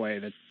going to play?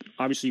 That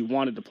obviously you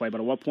wanted to play,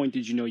 but at what point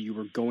did you know you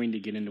were going to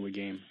get into a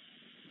game?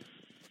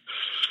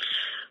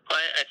 Well,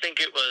 I think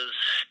it was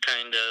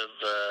kind of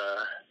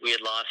we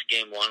had lost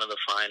game one of the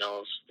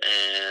finals,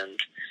 and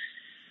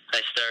I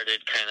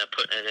started kind of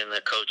putting it in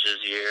the coach's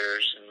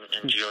ears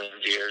and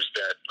Julian's ears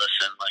that,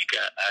 listen, like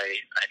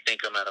I think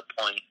I'm at a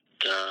point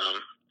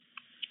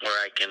where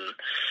I can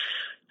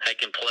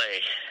play,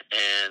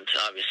 and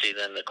obviously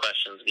then the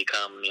questions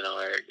become,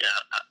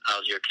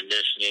 how's your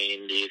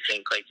conditioning? Do you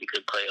think like you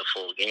could play a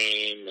full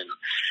game and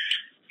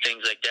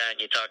things like that?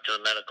 And you talk to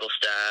the medical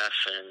staff,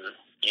 and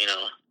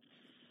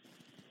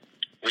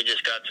we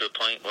just got to a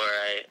point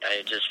where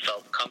I just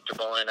felt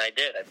comfortable, and I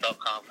did. I felt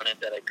confident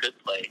that I could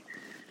play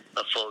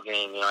a full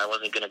game. I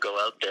wasn't going to go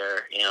out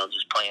there,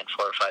 just playing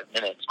 4 or 5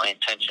 minutes. My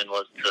intention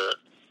was to,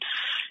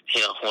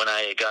 when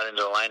I got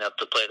into the lineup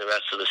to play the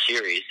rest of the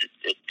series,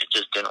 it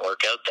just didn't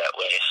work out that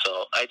way.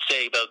 So I'd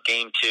say about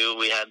game 2,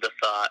 we had the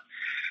thought,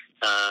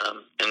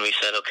 and we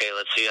said, okay,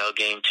 let's see how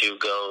game 2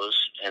 goes,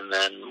 and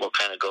then we'll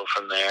kind of go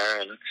from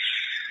there. And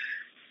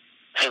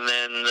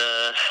then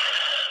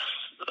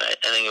I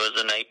think it was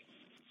the night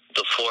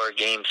before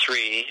game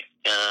 3,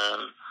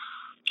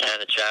 I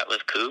had a chat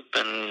with Coop,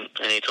 and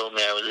he told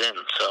me I was in.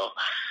 So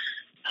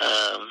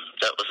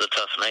that was a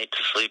tough night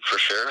to sleep for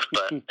sure,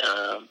 but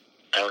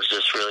I was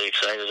just really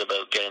excited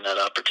about getting that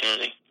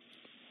opportunity.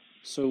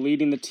 So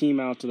leading the team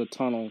out to the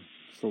tunnel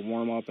for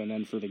warm-up and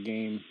then for the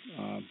game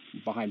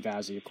behind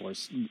Vazzy, of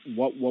course,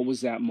 what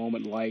was that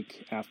moment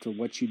like after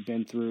what you'd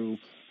been through,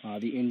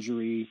 the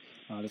injury,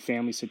 the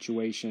family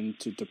situation,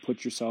 to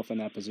put yourself in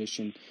that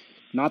position?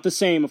 Not the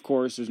same, of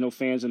course. There's no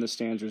fans in the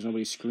stands. There's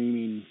nobody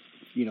screaming,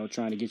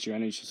 trying to get your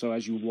energy. So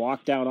as you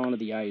walked out onto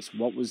the ice,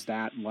 what was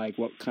that like?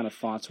 What kind of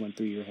thoughts went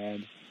through your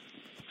head?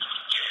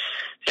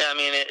 Yeah, I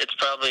mean, it's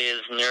probably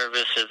as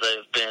nervous as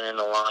I've been in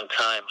a long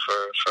time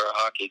for a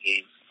hockey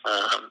game.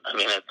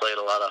 I've played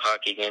a lot of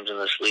hockey games in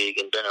this league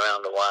and been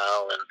around a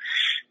while, and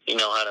you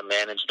know how to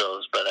manage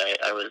those. But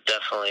I was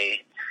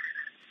definitely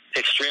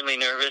extremely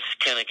nervous,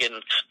 kind of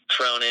getting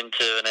thrown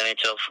into an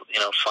NHL,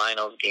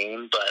 finals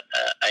game. But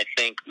I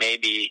think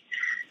maybe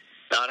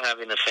not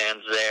having the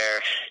fans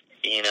there,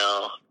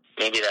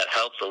 maybe that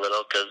helps a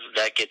little, because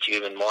that gets you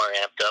even more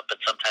amped up. And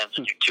sometimes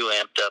when you're too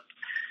amped up,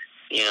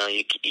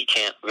 you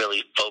can't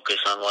really focus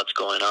on what's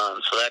going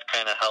on. So that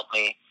kind of helped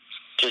me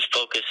just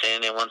focus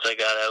in. And once I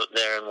got out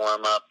there and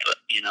warm up,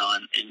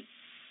 and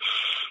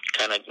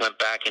kind of went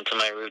back into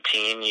my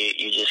routine,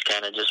 you just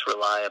kind of just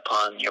rely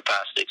upon your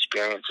past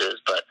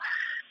experiences. But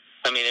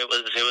I mean, it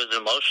was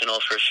emotional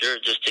for sure,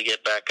 just to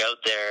get back out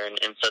there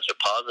in such a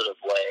positive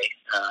way,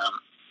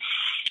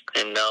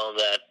 and know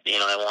that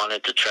I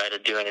wanted to try to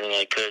do anything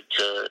I could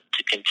to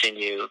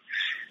continue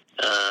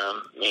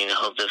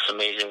this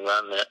amazing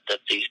run that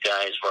these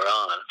guys were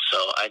on. So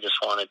I just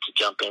wanted to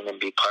jump in and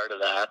be part of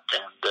that.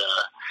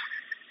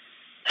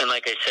 And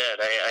like I said,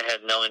 I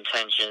had no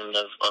intention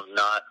of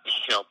not,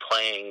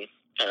 playing,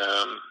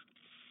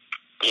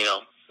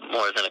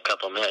 more than a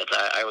couple minutes.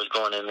 I was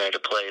going in there to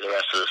play the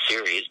rest of the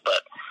series,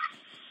 but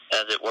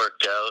as it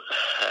worked out,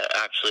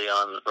 actually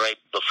right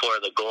before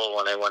the goal,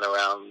 when I went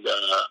around,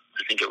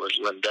 I think it was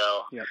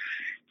Lindell, yep,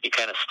 he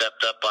kind of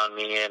stepped up on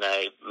me, and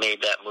I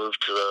made that move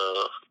to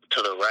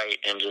the right,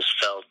 and just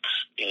felt,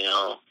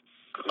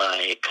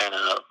 my kind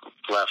of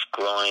left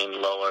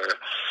groin, lower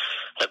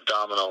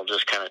abdominal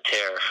just kind of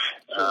tear,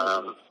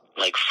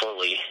 like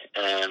fully.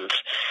 And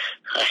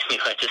I knew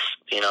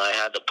I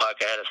had the puck,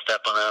 I had a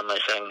step on it, and I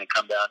said, I'm going to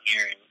come down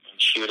here and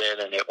shoot it,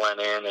 and it went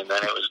in, and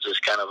then it was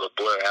just kind of a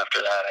blur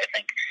after that. I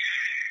think,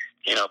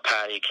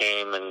 Patty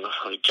came, and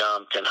we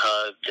jumped and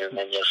hugged, and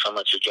then just so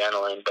much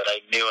adrenaline. But I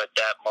knew at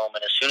that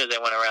moment, as soon as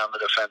I went around the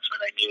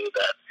defenseman, I knew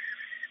that,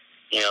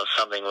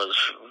 something was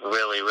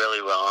really,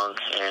 really wrong.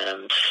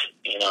 And,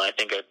 I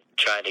think I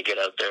tried to get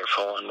out there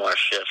for one more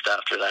shift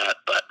after that.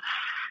 But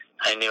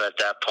I knew at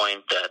that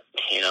point that,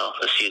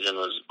 the season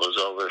was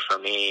over for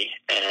me.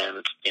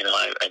 And,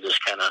 I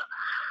just kind of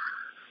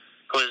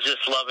was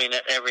just loving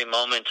every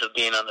moment of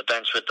being on the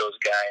bench with those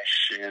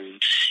guys,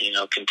 and,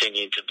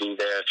 continued to be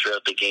there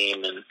throughout the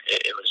game. And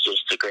it was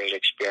just a great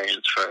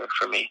experience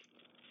for me.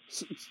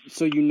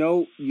 So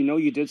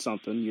you did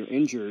something, you're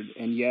injured,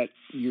 and yet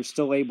you're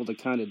still able to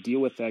kind of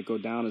deal with that, go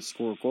down and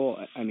score a goal.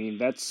 I mean,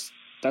 that's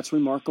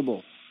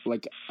remarkable.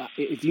 Like,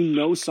 if you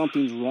know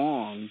something's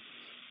wrong,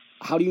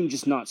 how do you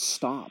just not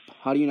stop?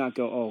 How do you not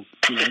go,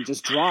 and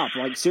just drop?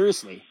 Like,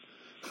 seriously.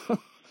 Yeah,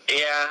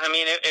 I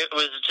mean, it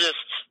was just,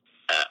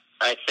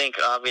 I think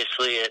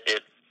obviously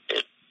it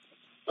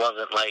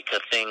wasn't like a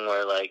thing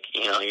where, like,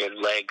 your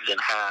legs in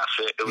half.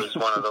 It was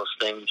one of those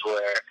things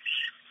where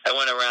I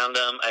went around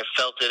them, I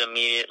felt it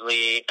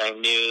immediately. I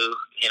knew,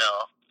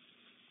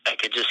 I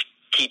could just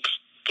keep,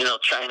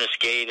 trying to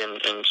skate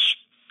and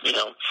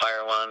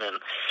fire one. And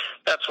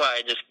that's why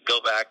I just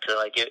go back to,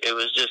 like, it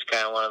was just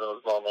kind of one of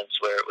those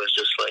moments where it was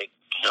just like,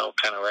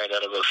 kind of right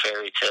out of a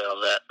fairy tale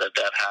that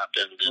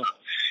happened.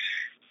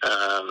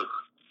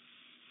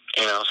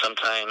 And,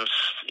 sometimes,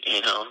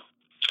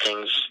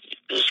 things,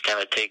 just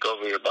kind of take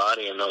over your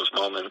body in those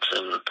moments.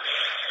 And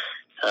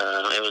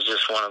it was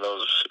just one of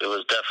those. It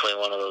was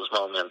definitely one of those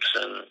moments,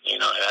 and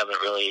I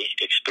haven't really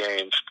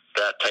experienced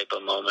that type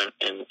of moment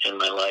in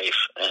my life,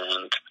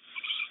 and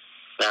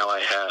now I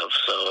have.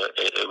 So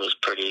it was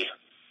pretty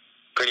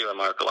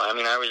remarkable. I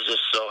mean, I was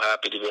just so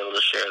happy to be able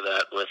to share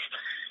that with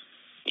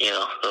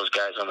those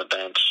guys on the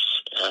bench.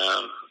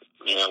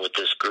 With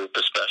this group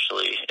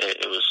especially,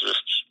 it was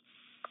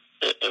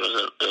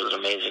an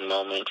amazing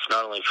moment,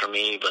 not only for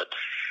me but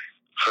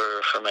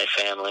for my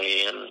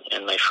family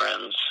and my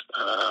friends.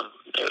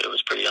 It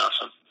was pretty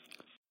awesome.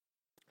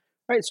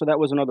 All right, so that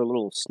was another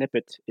little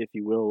snippet, if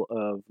you will,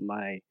 of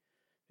my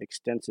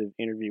extensive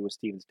interview with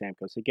Steven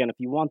Stamkos. Again, if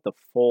you want the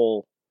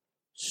full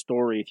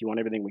story, if you want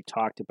everything we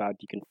talked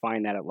about, you can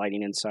find that at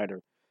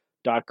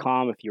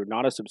lightninginsider.com. If you're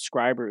not a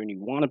subscriber and you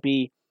want to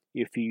be,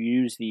 if you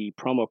use the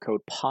promo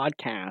code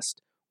podcast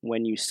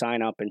when you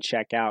sign up and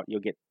check out, you'll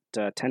get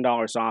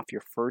 $10 off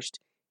your first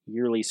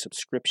yearly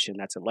subscription.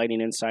 That's at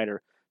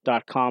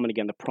lightninginsider.com. And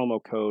again, the promo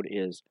code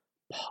is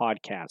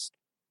podcast.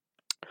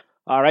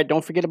 All right,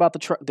 don't forget about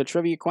the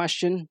trivia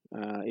question.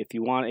 If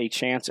you want a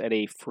chance at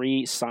a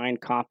free signed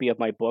copy of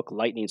my book,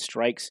 Lightning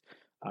Strikes,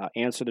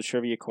 answer the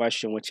trivia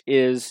question, which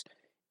is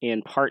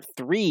in part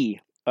 3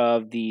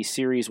 of the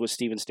series with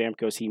Steven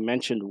Stamkos. He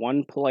mentioned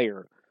one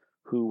player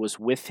who was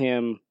with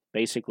him,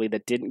 basically,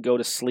 that didn't go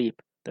to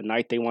sleep the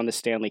night they won the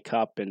Stanley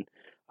Cup, and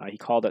he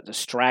called it the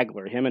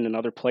straggler. Him and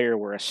another player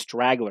were a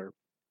straggler,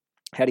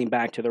 heading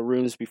back to the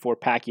rooms before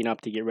packing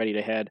up to get ready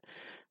to head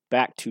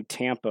back to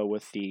Tampa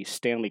with the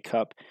Stanley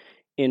Cup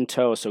in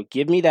tow. So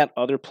give me that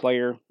other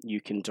player.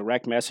 You can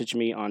direct message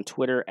me on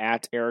Twitter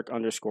at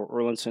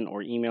Eric_Erlinson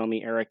or email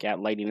me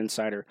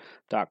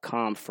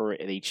Eric@lightninginsider.com for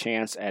a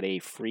chance at a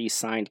free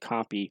signed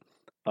copy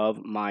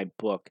of my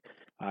book.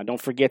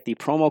 Don't forget the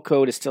promo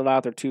code is still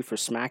out there too for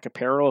Smack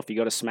Apparel. If you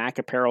go to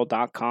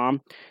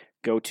smackapparel.com,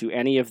 go to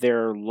any of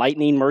their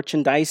Lightning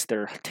merchandise,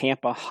 their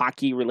Tampa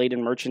hockey-related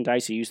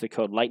merchandise. You use the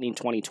code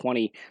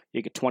Lightning2020,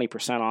 you get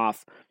 20%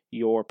 off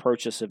your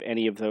purchase of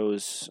any of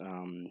those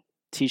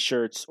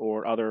T-shirts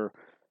or other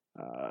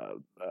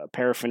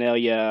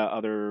paraphernalia,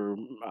 other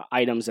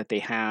items that they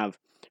have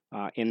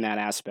in that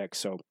aspect.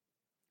 So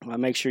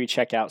make sure you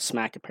check out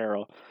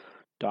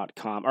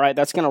smackapparel.com. All right,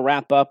 that's going to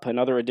wrap up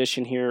another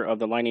edition here of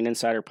the Lightning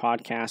Insider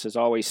Podcast. As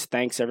always,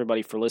 thanks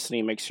everybody for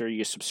listening. Make sure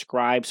you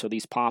subscribe so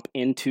these pop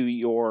into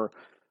your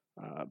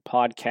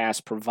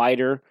podcast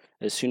provider.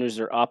 As soon as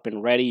they're up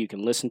and ready, you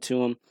can listen to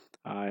them.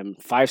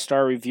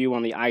 5-star review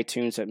on the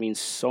iTunes. That means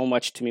so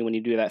much to me when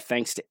you do that.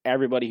 Thanks to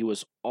everybody who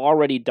has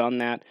already done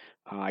that.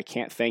 I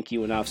can't thank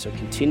you enough. So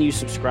continue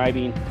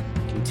subscribing,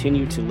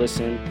 continue to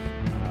listen.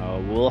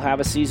 We'll have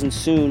a season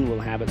soon. We'll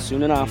have it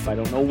soon enough. I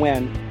don't know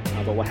when,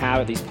 but we'll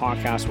have it. These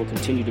podcasts will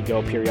continue to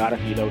go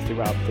periodically, though,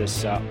 throughout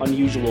this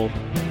unusual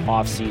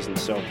off season.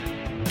 So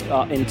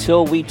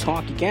until we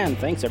talk again,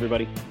 thanks,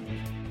 everybody.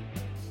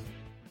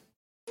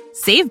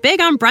 Save big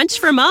on brunch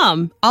for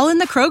mom, all in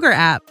the Kroger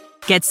app.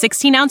 Get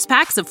 16-ounce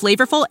packs of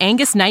flavorful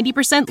Angus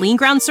 90% lean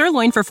ground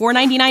sirloin for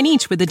 $4.99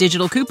 each with a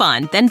digital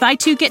coupon. Then buy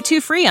 2, get 2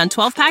 free on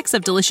 12 packs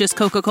of delicious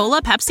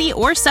Coca-Cola, Pepsi,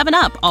 or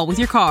 7-Up, all with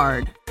your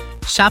card.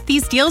 Shop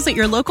these deals at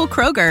your local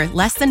Kroger,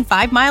 less than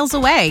 5 miles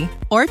away.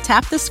 Or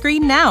tap the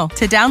screen now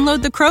to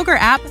download the Kroger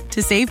app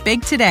to save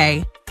big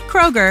today.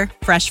 Kroger,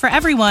 fresh for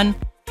everyone.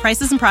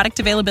 Prices and product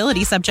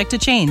availability subject to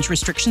change.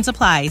 Restrictions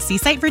apply. See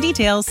site for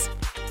details.